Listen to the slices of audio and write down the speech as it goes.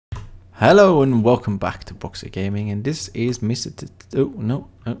Hello and welcome back to Boxer Gaming, and this is Mr.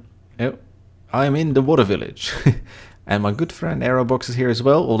 I'm in the water village, and my good friend Aerobox is here as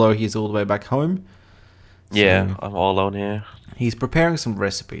well, although he's all the way back home. Yeah, So I'm all alone here. he's preparing some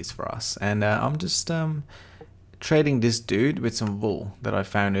recipes for us, and I'm just trading this dude with some wool that I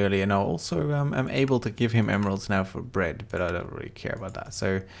found earlier, and I also am able to give him emeralds now for bread, but I don't really care about that.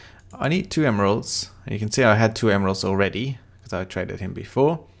 So I need 2 emeralds, and you can see I had 2 emeralds already because I traded him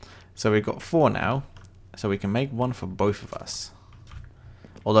before. So we've got 4 now, so we can make one for both of us.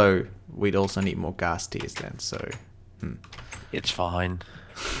 Although we'd also need more gas tiers then, so It's fine.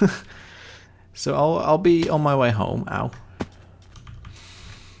 so I'll be on my way home. Ow.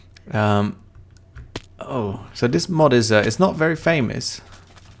 Oh, so this mod is it's not very famous.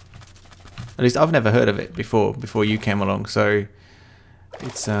 At least I've never heard of it before you came along. So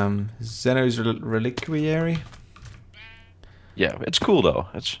it's Zeno's Reliquary. Yeah, it's cool though.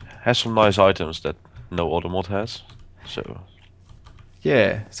 It has some nice items that no other mod has. So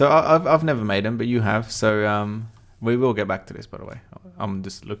Yeah, so I've never made them, but you have. So we will get back to this, by the way. I'm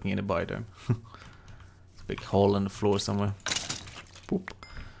just looking in a biodome. It's a big hole in the floor somewhere. Boop.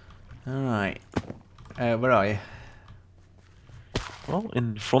 All right. Where are you? well,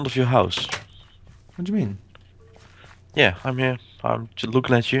 in front of your house. What do you mean? Yeah, I'm here. I'm just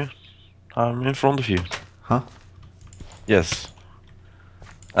looking at you. I'm in front of you. Huh? Yes.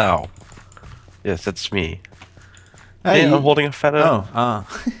 Ow. Yes, that's me. Hey, Yeah, I'm holding a feather. Oh,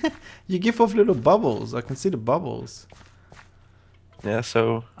 you give off little bubbles. I can see the bubbles. Yeah,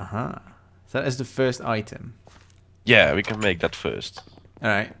 so So that is the first item. yeah, we can make that first. All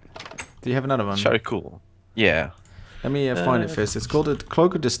right. Do you have another one? It's very cool. Yeah. Let me find it first. It's called a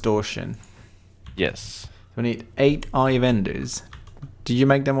Cloak of Distortion. Yes. We need 8 eye vendors. Did you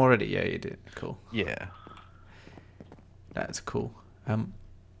make them already? Yeah, you did. Cool. Yeah. That's cool.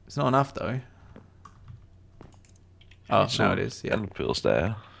 It's not enough though. Oh, now it is. Yeah. And the pills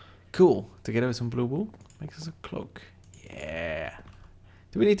there. Cool. Together with some blue wool, makes us a cloak. Yeah.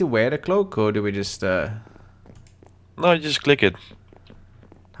 Do we need to wear the cloak, or do we just? No, you just click it.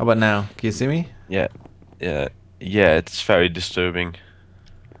 How about now? Can you see me? Yeah. Yeah. Yeah, it's very disturbing.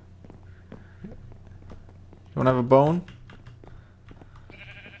 You wanna have a bone?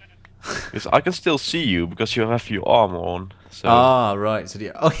 Because I can still see you because you have your armor on. So Ah, right. So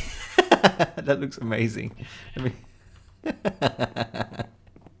yeah. Oh, that looks amazing. Let me.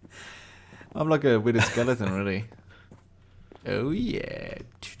 I'm like a with a skeleton, really. Oh yeah.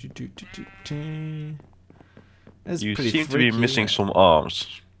 That's you pretty seem to freaky, be missing isn't it? some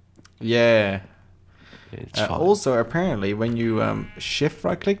arms. Yeah. It's fine. Also, apparently, when you shift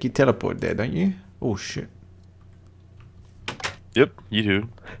right click, you teleport there, don't you? Oh shit. Yep, you do.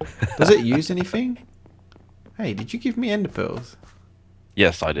 Does it use anything? Hey, did you give me ender pearls?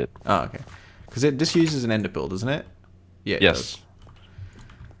 Yes, I did. Oh, okay. Because this uses an ender pearl, doesn't it? Yeah. It Yes. does.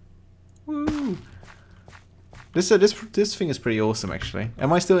 Woo. This thing is pretty awesome, actually.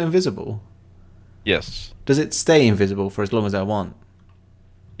 Am I still invisible? Yes. Does it stay invisible for as long as I want?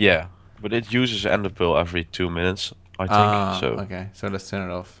 Yeah, but it uses ender pearl every 2 minutes, I think. Ah, so okay. So let's turn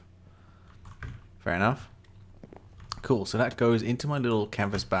it off. Fair enough. Cool. So that goes into my little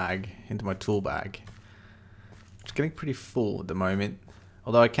canvas bag, into my tool bag. It's getting pretty full at the moment.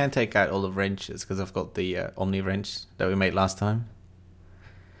 Although I can take out all the wrenches because I've got the Omni wrench that we made last time.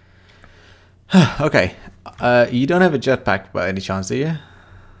 Okay. You don't have a jetpack by any chance, do you?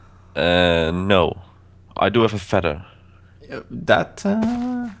 no, I do have a feather. That.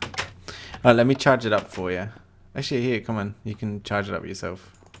 Let me charge it up for you. Actually, here, come on. You can charge it up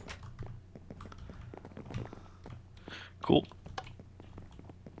yourself. Cool.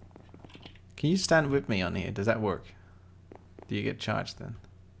 Can you stand with me on here? Does that work? Do you get charged then?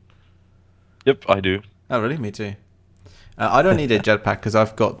 Yep, I do. Oh, really? Me too. I don't need a jetpack because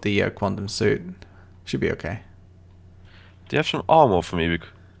I've got the quantum suit. Should be okay. Do you have some armor for me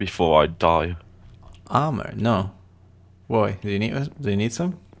before I die? Armor? No. Why? Do you need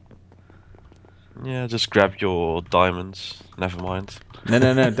some? Yeah, just grab your diamonds. Never mind. No.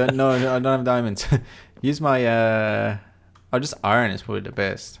 Don't, no, I don't have diamonds. Use my just iron is probably the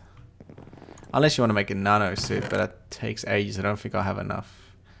best. Unless you want to make a nano suit, but that takes ages. I don't think I have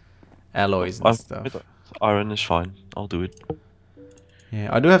enough alloys and stuff. Iron is fine. I'll do it. Yeah,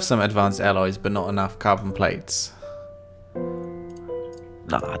 I do have some advanced alloys, but not enough carbon plates.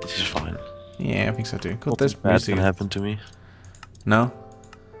 Nah, this is fine. Yeah, I think so too. Cool. Nothing bad can happen to me. No?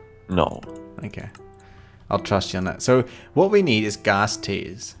 No. Okay. I'll trust you on that. So what we need is gas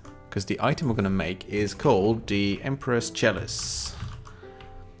tiers, because the item we're going to make is called the Emperor's Chalice.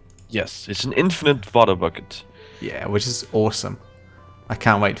 Yes, it's an infinite water bucket. Yeah, which is awesome. I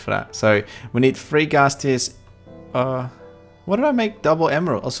can't wait for that. So we need 3 gas tiers. What did I make double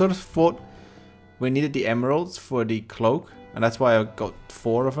emerald? I sort of thought we needed the emeralds for the cloak, and that's why I got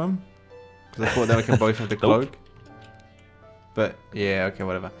 4 of them. Because I thought that we can both have the cloak. Nope. But yeah, okay,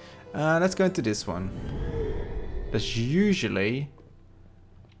 whatever. Let's go into this one. There's usually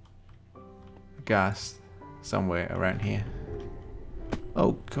gas somewhere around here.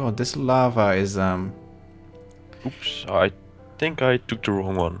 Oh god, this lava is Oops, I think I took the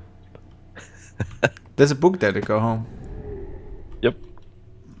wrong one. There's a book there to go home. Yep.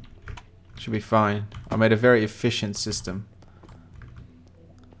 Should be fine. I made a very efficient system.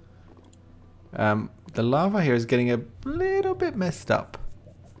 The lava here is getting a little bit messed up.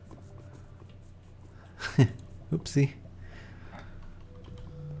 Oopsie.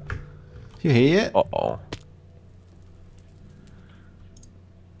 You hear it? Uh-oh.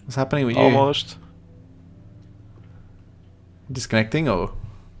 What's happening with you? Almost. Disconnecting or?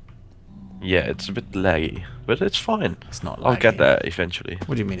 Yeah, it's a bit laggy, but it's fine. It's not laggy. I'll get there eventually.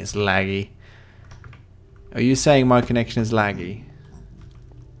 What do you mean it's laggy? Are you saying my connection is laggy?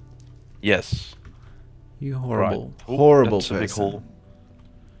 Yes. You horrible, Right. Ooh, horrible that's a big person. hole.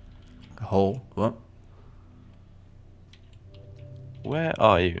 A hole? What? Where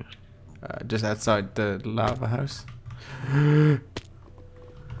are you? Just outside the lava house.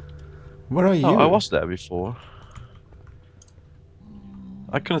 Where are you? Oh, I was there before.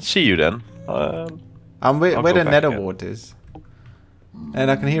 I couldn't see you then. I'm where I'll the go back nether again. wart is.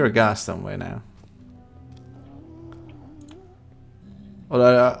 And I can hear a gas somewhere now.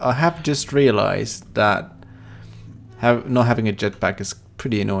 Although I have just realized that not having a jetpack is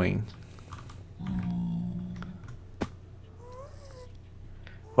pretty annoying.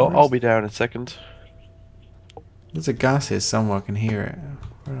 Well, I'll be there in a second. There's a gas here somewhere, I can hear it.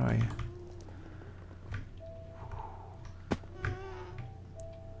 Where are you?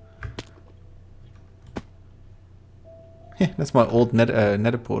 Yeah, that's my old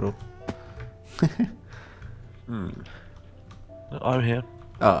nether portal. I'm here.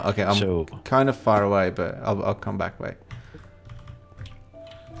 Oh, okay, I'm So- kind of far away, but I'll come back, wait.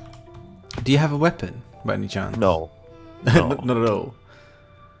 Do you have a weapon, by any chance? No. No. Not at all.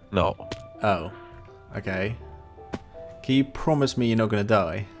 No. Oh, okay. Can you promise me you're not gonna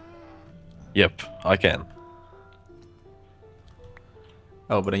die? Yep, I can.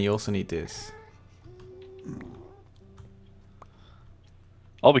 Oh, but then you also need this.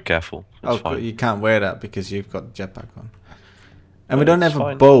 I'll be careful. It's Oh, fine. you can't wear that because you've got the jetpack on. And No, we don't it's have a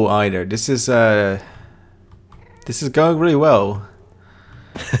fine. bow either. This is going really well.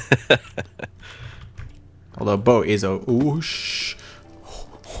 Although bow is a oosh.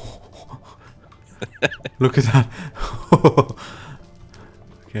 Look at that.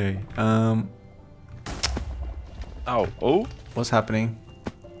 Okay. Ow. Oh, What's happening?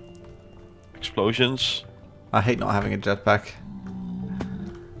 explosions. I hate not having a jetpack.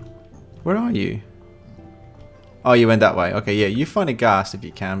 Where are you? Oh, you went that way. Okay, yeah, you find a gas if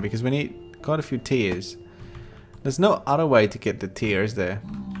you can, because we need quite a few tiers. There's no other way to get the tiers there.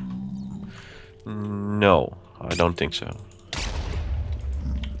 No, I don't think so.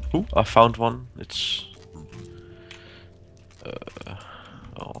 Ooh, I found one. It's...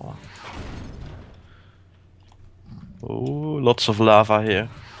 oh. Oh, lots of lava here.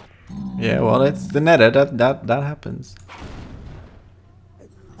 Yeah, well, it's the nether. That happens.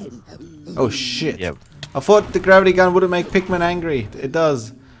 Oh shit! Yep. I thought the gravity gun wouldn't make Pikmin angry. It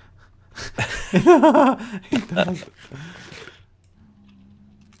does. It does.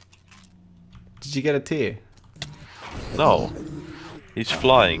 Did you get a tier? No. He's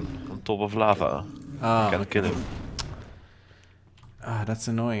flying on top of lava. Oh, Gotta kill him. Ah, that's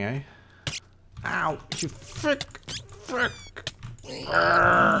annoying, eh? Ow! You frick!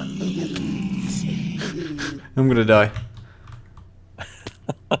 I'm gonna die.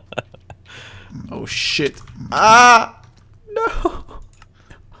 Oh shit! Ah! No!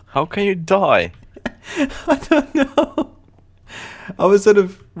 How can you die? I don't know. I was sort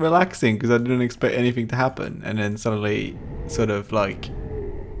of relaxing because I didn't expect anything to happen, and then suddenly, sort of like,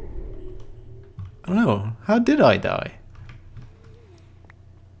 I don't know. How did I die?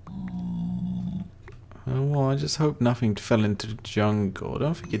 Oh, well, I just hope nothing fell into the jungle. I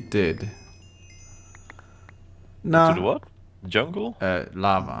don't think it did. No. To the what? Jungle?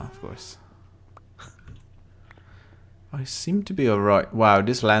 Lava, of course. I seem to be alright. Wow,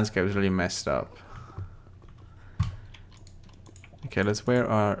 this landscape is really messed up. Okay, let's wear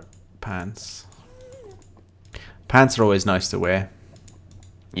our pants. Pants are always nice to wear.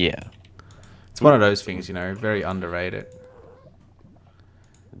 Yeah. It's one of those things, you know, very underrated.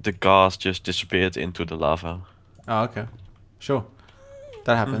 The gas just disappeared into the lava. Oh, okay. Sure.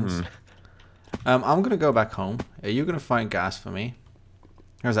 That happens. I'm gonna go back home. Are you gonna find gas for me?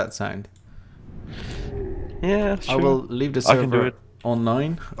 How's that sound? Yeah, sure. I will leave the I can do server it.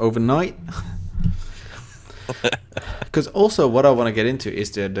 online overnight. Because also what I want to get into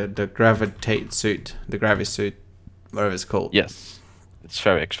is the gravitate suit, the gravi suit, whatever it's called. Yes, it's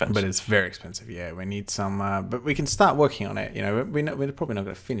very expensive. But it's very expensive. Yeah, we need some. But we can start working on it. You know, we're probably not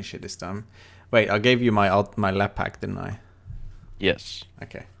going to finish it this time. Wait, I gave you my lab pack, didn't I? Yes.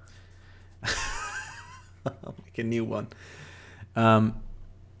 Okay. I'll make a new one.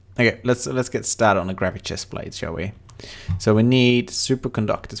 Okay, let's get started on the gravi chest plate, shall we? So we need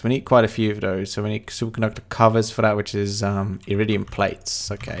superconductors. We need quite a few of those. So we need superconductor covers for that, which is iridium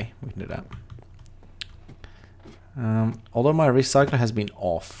plates. Okay, we can do that. Although my recycler has been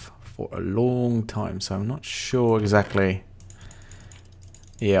off for a long time, so I'm not sure exactly.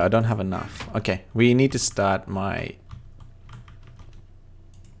 Yeah, I don't have enough. Okay, we need to start my...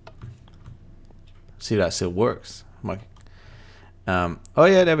 See, that still works. My... oh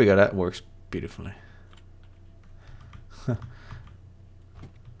yeah, there we go. That works beautifully.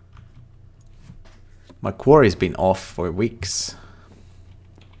 My quarry's been off for weeks.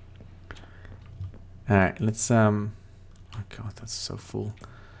 Alright, let's oh god, that's so full.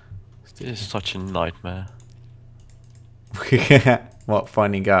 This is such a nightmare. What,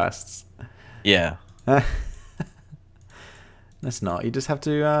 finding ghasts? Yeah. That's not. You just have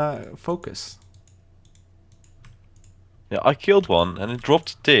to focus. Yeah, I killed one and it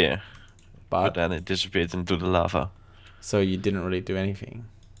dropped there. But But then it disappeared into the lava. so you didn't really do anything.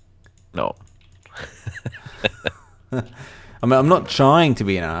 No. I mean, I'm not trying to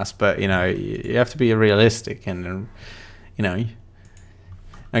be an ass, but you know, you have to be realistic, and you know.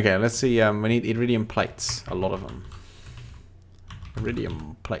 Okay, let's see. We need iridium plates, a lot of them.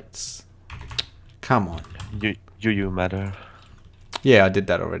 Iridium plates. Come on. You matter. Yeah, I did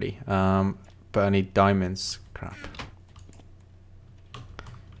that already. But I need diamonds. Crap.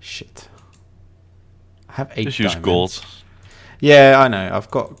 Shit. I have 8 Just use diamonds. gold. Yeah, I know. I've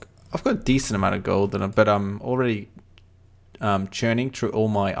got a decent amount of gold, but I'm already churning through all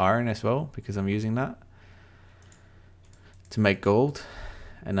my iron as well because I'm using that to make gold,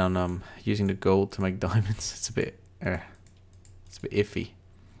 and then I'm using the gold to make diamonds. It's a bit iffy.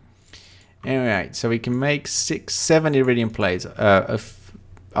 Anyway, so we can make 7 iridium plates. I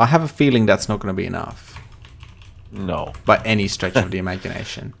have a feeling that's not going to be enough. No. By any stretch of the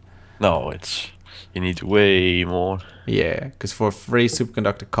imagination. No, you need way more. Yeah, because for 3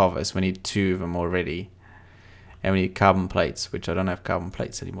 superconductor covers, we need 2 of them already. And we need carbon plates, which I don't have carbon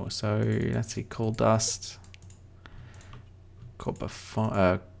plates anymore. So let's see, coal dust,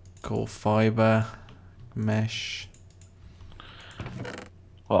 coal fiber, mesh.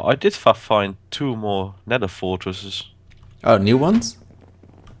 Well, I did find 2 more nether fortresses. Oh, new ones?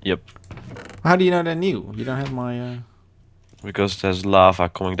 Yep. How do you know they're new? You don't have my... Because there's lava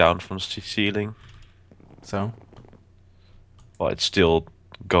coming down from the ceiling. So? Well, it's still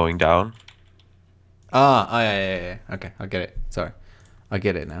going down. Ah, oh, yeah. Okay, I get it. Sorry. I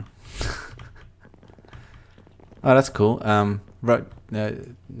get it now. Oh, that's cool. Right. Yeah,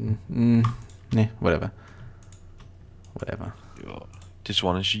 whatever. Whatever. This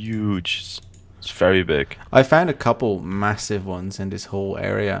one is huge. It's very big. I found a couple massive ones in this whole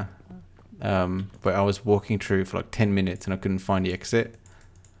area. Where I was walking through for like 10 minutes and I couldn't find the exit.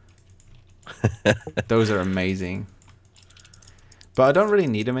 Those are amazing. But I don't really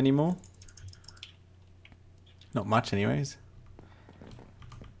need them anymore. Not much anyways.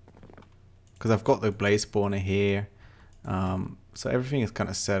 Because I've got the blaze spawner here. So everything is kind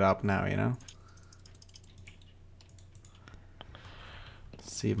of set up now, you know.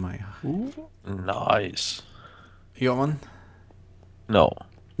 Let's see if my... Ooh, nice. You got one? No.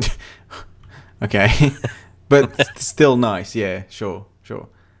 Okay. But still nice, yeah, sure.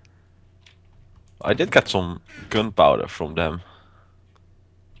 I did get some gunpowder from them.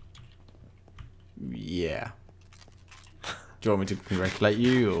 Yeah. Do you want me to congratulate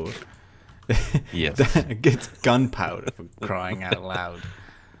you, or Yes. get gunpowder for crying out loud?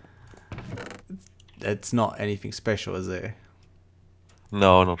 It's not anything special, is it?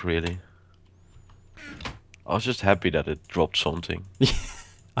 No, not really. I was just happy that it dropped something.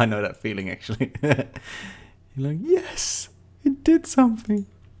 I know that feeling actually. You're like, yes, it did something.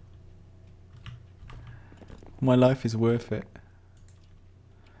 My life is worth it.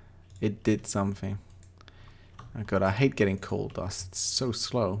 It did something. Oh god, I hate getting coal dust. It's so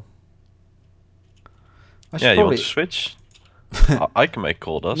slow. I should Yeah, you probably... want to switch? I can make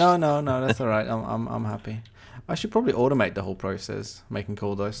coal dust. No, that's alright. I'm happy. I should probably automate the whole process, making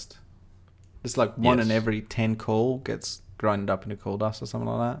coal dust. It's like one in every 10 coal gets grind it up into coal dust or something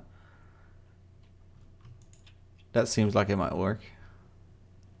like that. That seems like it might work.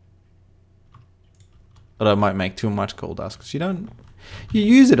 Although it might make too much coal dust because you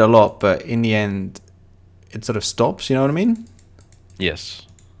use it a lot, but in the end, it sort of stops. You know what I mean? Yes.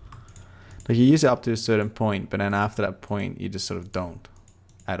 Like you use it up to a certain point, but then after that point, you just sort of don't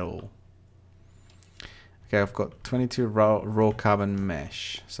at all. Okay, I've got 22 raw carbon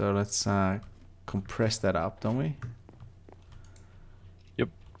mesh. So let's compress that up, don't we? Yep.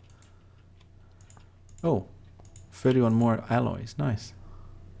 Oh, 31 more alloys. Nice.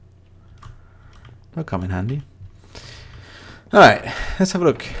 That'll come in handy. Alright, let's have a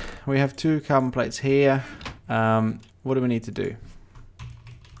look. We have 2 carbon plates here. What do we need to do?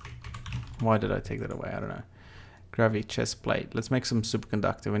 Why did I take that away? I don't know. Gravity chest plate. Let's make some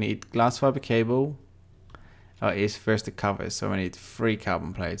superconductor. We need glass fiber cable. Oh, it is first the cover, so we need 3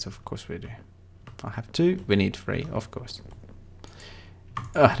 carbon plates. Of course we do. I have 2. We need 3, of course.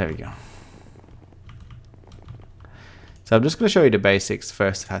 Oh, there we go. So I'm just going to show you the basics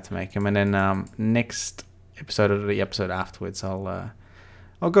first of how to make them, and then next episode or the episode afterwards, I'll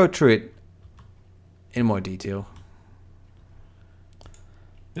go through it in more detail.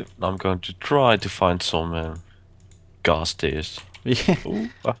 Yep. I'm going to try to find some gas tiers. Yeah. Ooh,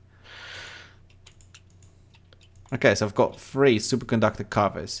 Okay, so I've got 3 superconductor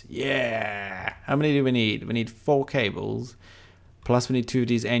covers. Yeah. How many do we need? We need 4 cables. Plus we need 2 of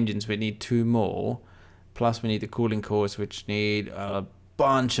these engines. We need 2 more. Plus we need the cooling cores, which need a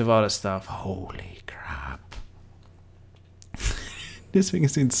bunch of other stuff. Holy crap. This thing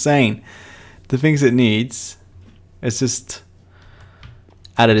is insane. The things it needs, it's just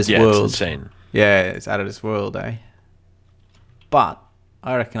out of this world. It's insane. Yeah, it's out of this world, eh? But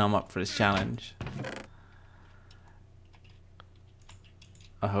I reckon I'm up for this challenge.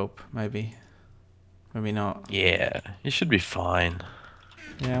 I hope, maybe. Maybe not. Yeah, you should be fine.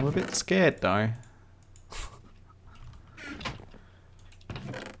 Yeah, I'm a bit scared though.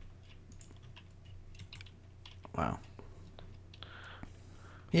 Wow.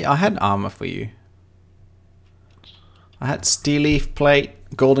 Yeah, I had armor for you. I had steel leaf plate,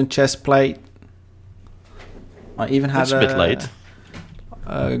 golden chest plate. I even had That's a bit late.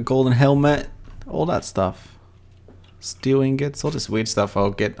 A golden helmet, all that stuff. Steel ingots, all this weird stuff. I'll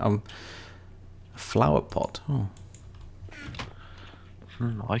get a flower pot. Oh.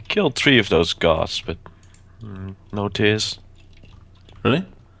 I killed 3 of those guards, but no tears. Really?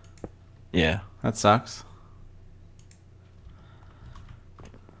 Yeah. That sucks.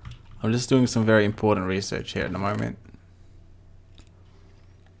 I'm just doing some very important research here at the moment.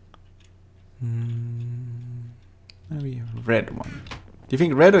 Maybe a red one. Do you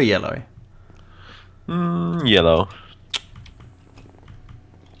think red or yellow? Yellow.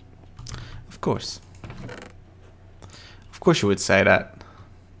 Of course. Of course you would say that.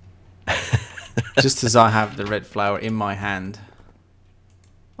 Just as I have the red flower in my hand.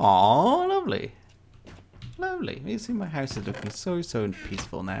 Oh, lovely. Lovely. You see my house is looking so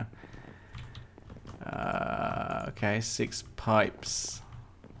peaceful now. Okay, 6 pipes.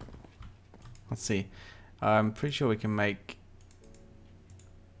 Let's see. I'm pretty sure we can make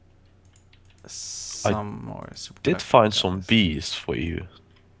some more. Did find some bees for you.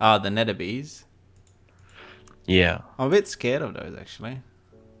 Ah, the nether bees. Yeah. I'm a bit scared of those actually.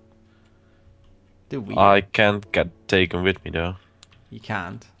 They're weird. I can't take them with me though. You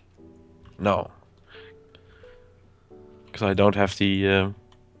can't. No. Because I don't have the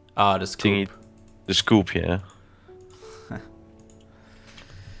The scoop. thingy, the scoop, yeah.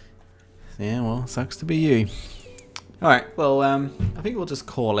 Yeah, well, sucks to be you. Alright, well, I think we'll just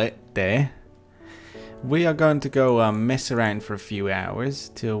call it there. We are going to go mess around for a few hours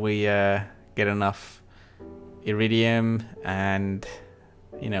till we get enough iridium and,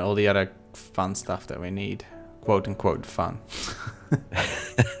 you know, all the other fun stuff that we need. Quote unquote fun.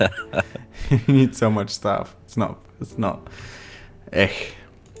 We need so much stuff. It's not.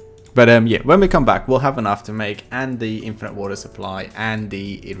 But yeah, when we come back, we'll have enough to make and the infinite water supply and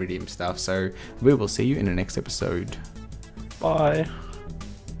the iridium stuff. So we will see you in the next episode. Bye.